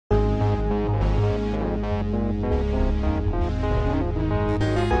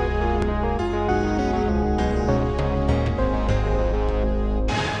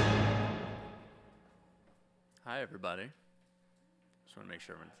make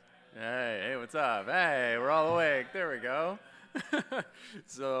sure everyone's. Hey, what's up? Hey, we're all awake. There we go.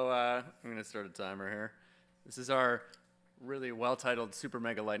 So I'm going to start a timer here. This is our really well-titled super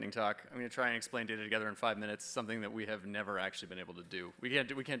mega lightning talk. I'm going to try and explain data together in 5 minutes, something that we have never actually been able to do. We can't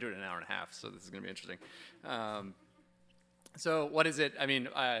do it in an hour and a half, so this is going to be interesting. So what is it? I mean,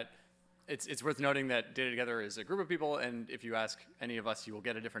 it's worth noting that data together is a group of people, and if you ask any of us, you will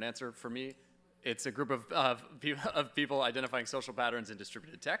get a different answer. For me, it's a group of people identifying social patterns in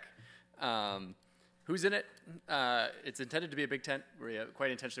distributed tech. Who's in it? It's intended to be a big tent. We quite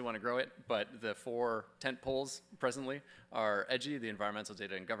intentionally want to grow it, but the 4 tent poles presently are EDGI, the Environmental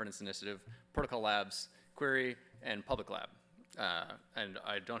Data and Governance Initiative, Protocol Labs, Query, and Public Lab. And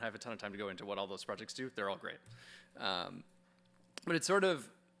I don't have a ton of time to go into what all those projects do. They're all great. But it's sort of,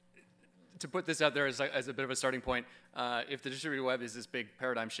 to put this out there as a bit of a starting point, if the distributed web is this big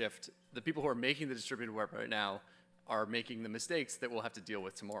paradigm shift, the people who are making the distributed web right now are making the mistakes that we'll have to deal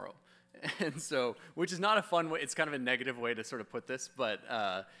with tomorrow. And so, which is not a fun way, it's kind of a negative way to sort of put this, but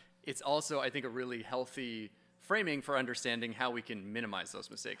it's also, I think, a really healthy framing for understanding how we can minimize those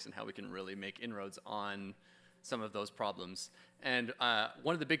mistakes and how we can really make inroads on some of those problems. And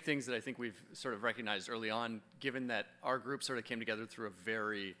one of the big things that I think we've sort of recognized early on, given that our group sort of came together through a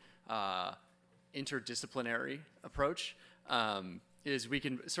very interdisciplinary approach, is we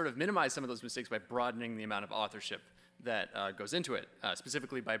can sort of minimize some of those mistakes by broadening the amount of authorship that goes into it,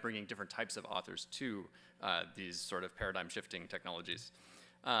 specifically by bringing different types of authors to these sort of paradigm shifting technologies.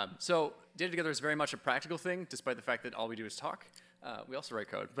 So data together is very much a practical thing, despite the fact that all we do is talk. We also write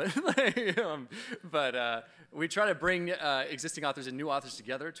code, but we try to bring existing authors and new authors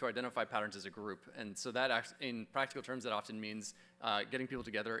together to identify patterns as a group. And so that, in practical terms, that often means getting people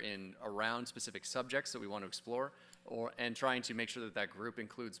together around specific subjects that we want to explore, and trying to make sure that that group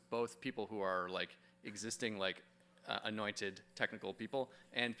includes both people who are like existing anointed technical people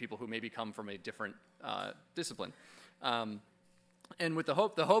and people who maybe come from a different discipline. And with the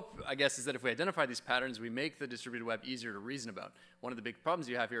hope, I guess, is that if we identify these patterns, we make the distributed web easier to reason about. One of the big problems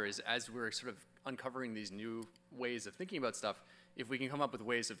you have here is, as we're sort of uncovering these new ways of thinking about stuff, if we can come up with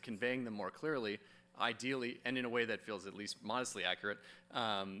ways of conveying them more clearly, ideally, and in a way that feels at least modestly accurate,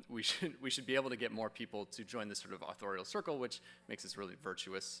 we should be able to get more people to join this sort of authorial circle, which makes this really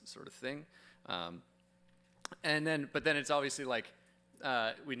virtuous sort of thing. But then it's obviously like,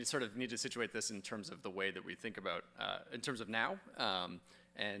 we sort of need to situate this in terms of the way that we think about, in terms of now,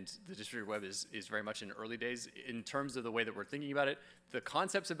 and the distributed web is very much in early days. In terms of the way that we're thinking about it, the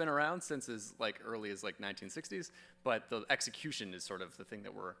concepts have been around since as early as 1960s, but the execution is sort of the thing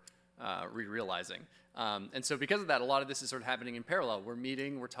that we're realizing. And so because of that, a lot of this is sort of happening in parallel. We're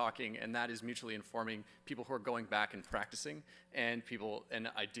meeting, we're talking, and that is mutually informing people who are going back and practicing, and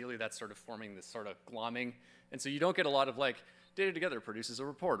ideally that's sort of forming this sort of glomming. And so you don't get a lot of data together produces a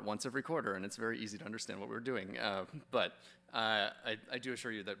report once every quarter, and it's very easy to understand what we're doing. But I do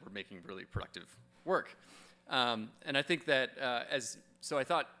assure you that we're making really productive work. And I think that so I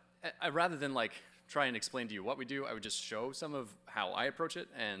thought, rather than try and explain to you what we do, I would just show some of how I approach it,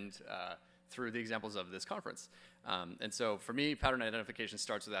 and through the examples of this conference. And so for me, pattern identification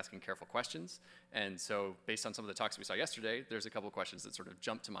starts with asking careful questions. And so based on some of the talks we saw yesterday, there's a couple of questions that sort of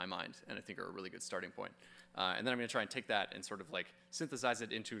jump to my mind and I think are a really good starting point. And then I'm going to try and take that and sort of synthesize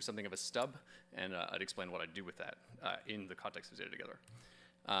it into something of a stub, and I'd explain what I do with that in the context of data together.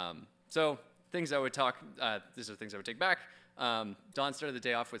 So things I would these are things I would take back. Don started the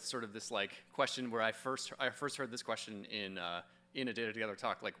day off with sort of this question where I first heard this question in a data together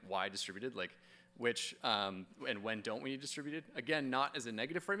talk, why distributed, which and when don't we need distributed? Again, not as a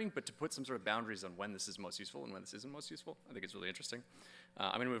negative framing, but to put some sort of boundaries on when this is most useful and when this isn't most useful. I think it's really interesting.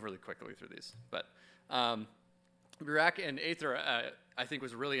 I'm going to move really quickly through these, but Burak and Aether, I think,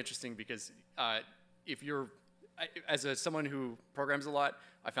 was really interesting because if you're, as someone who programs a lot,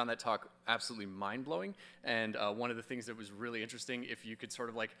 I found that talk absolutely mind-blowing. And one of the things that was really interesting, if you could sort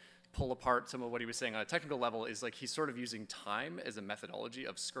of pull apart some of what he was saying on a technical level, is he's sort of using time as a methodology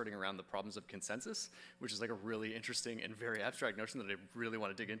of skirting around the problems of consensus, which is a really interesting and very abstract notion that I really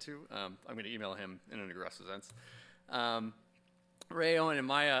want to dig into. I'm going to email him in an aggressive sense. Ray, Owen, and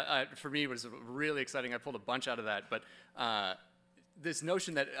Maya, for me, was really exciting. I pulled a bunch out of that, but this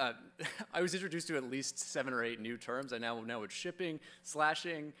notion that I was introduced to at least 7 or 8 new terms. I now know what shipping,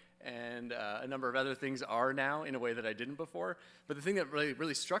 slashing, and a number of other things are now in a way that I didn't before. But the thing that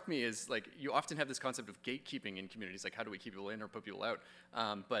really struck me is you often have this concept of gatekeeping in communities, how do we keep people in or put people out?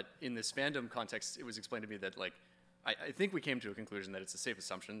 But in this fandom context, it was explained to me that I think we came to a conclusion that it's a safe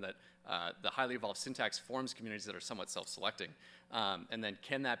assumption that the highly evolved syntax forms communities that are somewhat self-selecting. And then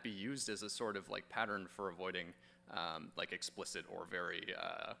can that be used as a sort of pattern for avoiding like explicit or very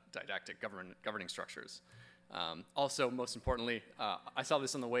didactic governing structures. Also, most importantly, I saw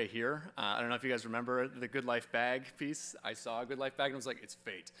this on the way here. I don't know if you guys remember the Good Life Bag piece. I saw a Good Life Bag and was like, it's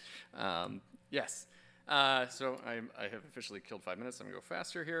fate. Yes. So I have officially killed 5 minutes. I'm gonna go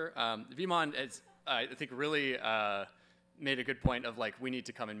faster here. Vimon, I think, really made a good point of like, we need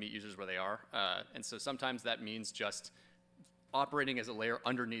to come and meet users where they are. And so sometimes that means just operating as a layer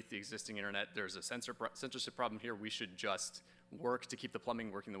underneath the existing internet. There's a censorship problem here. We should just work to keep the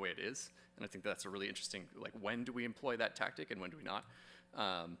plumbing working the way it is. And I think that's a really interesting, like, when do we employ that tactic and when do we not?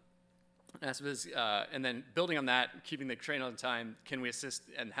 And then building on that, keeping the train on time, can we assist,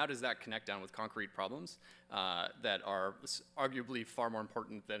 and how does that connect down with concrete problems that are arguably far more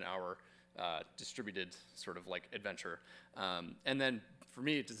important than our distributed sort of like adventure? And then for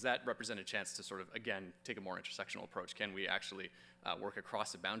me, does that represent a chance to sort of, again, take a more intersectional approach? Can we actually work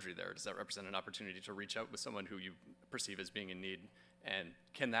across a boundary there? Does that represent an opportunity to reach out with someone who you perceive as being in need? And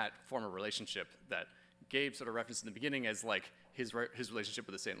can that form a relationship that Gabe sort of referenced in the beginning as like his relationship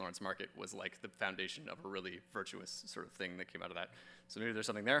with the St. Lawrence market was like the foundation of a really virtuous sort of thing that came out of that. So maybe there's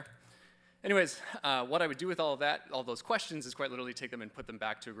something there. Anyways, what I would do with all of that, all those questions, is quite literally take them and put them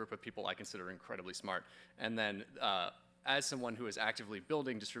back to a group of people I consider incredibly smart. And then as someone who is actively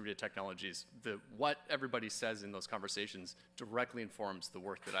building distributed technologies, what everybody says in those conversations directly informs the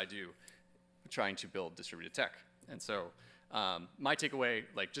work that I do trying to build distributed tech. And so my takeaway,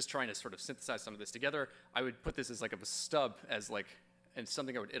 like just trying to sort of synthesize some of this together, I would put this as like a stub, as like, and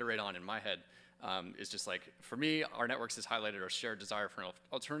something I would iterate on in my head, is just like, for me, our networks has highlighted our shared desire for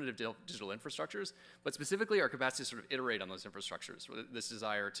alternative digital infrastructures, but specifically our capacity to sort of iterate on those infrastructures, this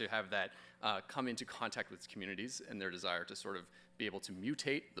desire to have that come into contact with communities and their desire to sort of be able to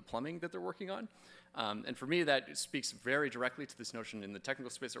mutate the plumbing that they're working on. And for me, that speaks very directly to this notion in the technical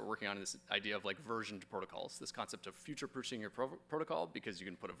space that we're working on, this idea of like versioned protocols, this concept of future-proofing your protocol because you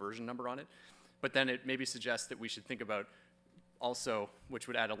can put a version number on it. But then it maybe suggests that we should think about also, which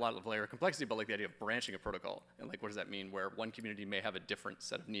would add a lot of layer of complexity, but like the idea of branching a protocol. And like, what does that mean where one community may have a different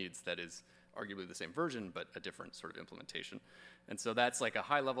set of needs that is arguably the same version, but a different sort of implementation. And so that's like a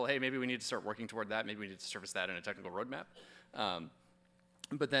high level, hey, maybe we need to start working toward that. Maybe we need to surface that in a technical roadmap.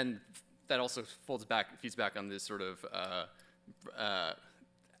 But then that also feeds back on this sort of,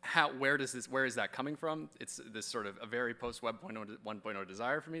 where is that coming from? It's this sort of a very post-Web 1.0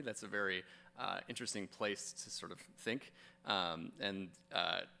 desire for me. That's a very interesting place to sort of think.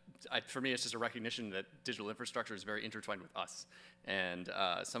 For me, it's just a recognition that digital infrastructure is very intertwined with us. And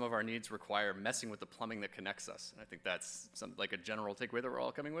some of our needs require messing with the plumbing that connects us. And I think that's like a general takeaway that we're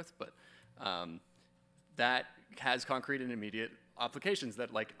all coming with. But that has concrete and immediate applications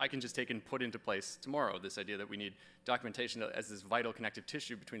that like I can just take and put into place tomorrow. This idea that we need documentation as this vital connective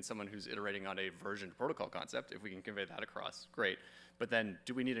tissue between someone who's iterating on a versioned protocol concept. If we can convey that across, great. But then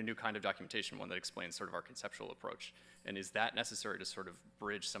do we need a new kind of documentation, one that explains sort of our conceptual approach? And is that necessary to sort of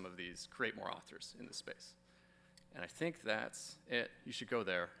bridge some of these, create more authors in this space? And I think that's it. You should go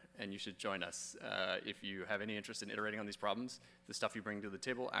there and you should join us. If you have any interest in iterating on these problems, the stuff you bring to the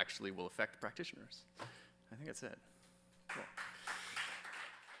table actually will affect practitioners. I think that's it. Cool.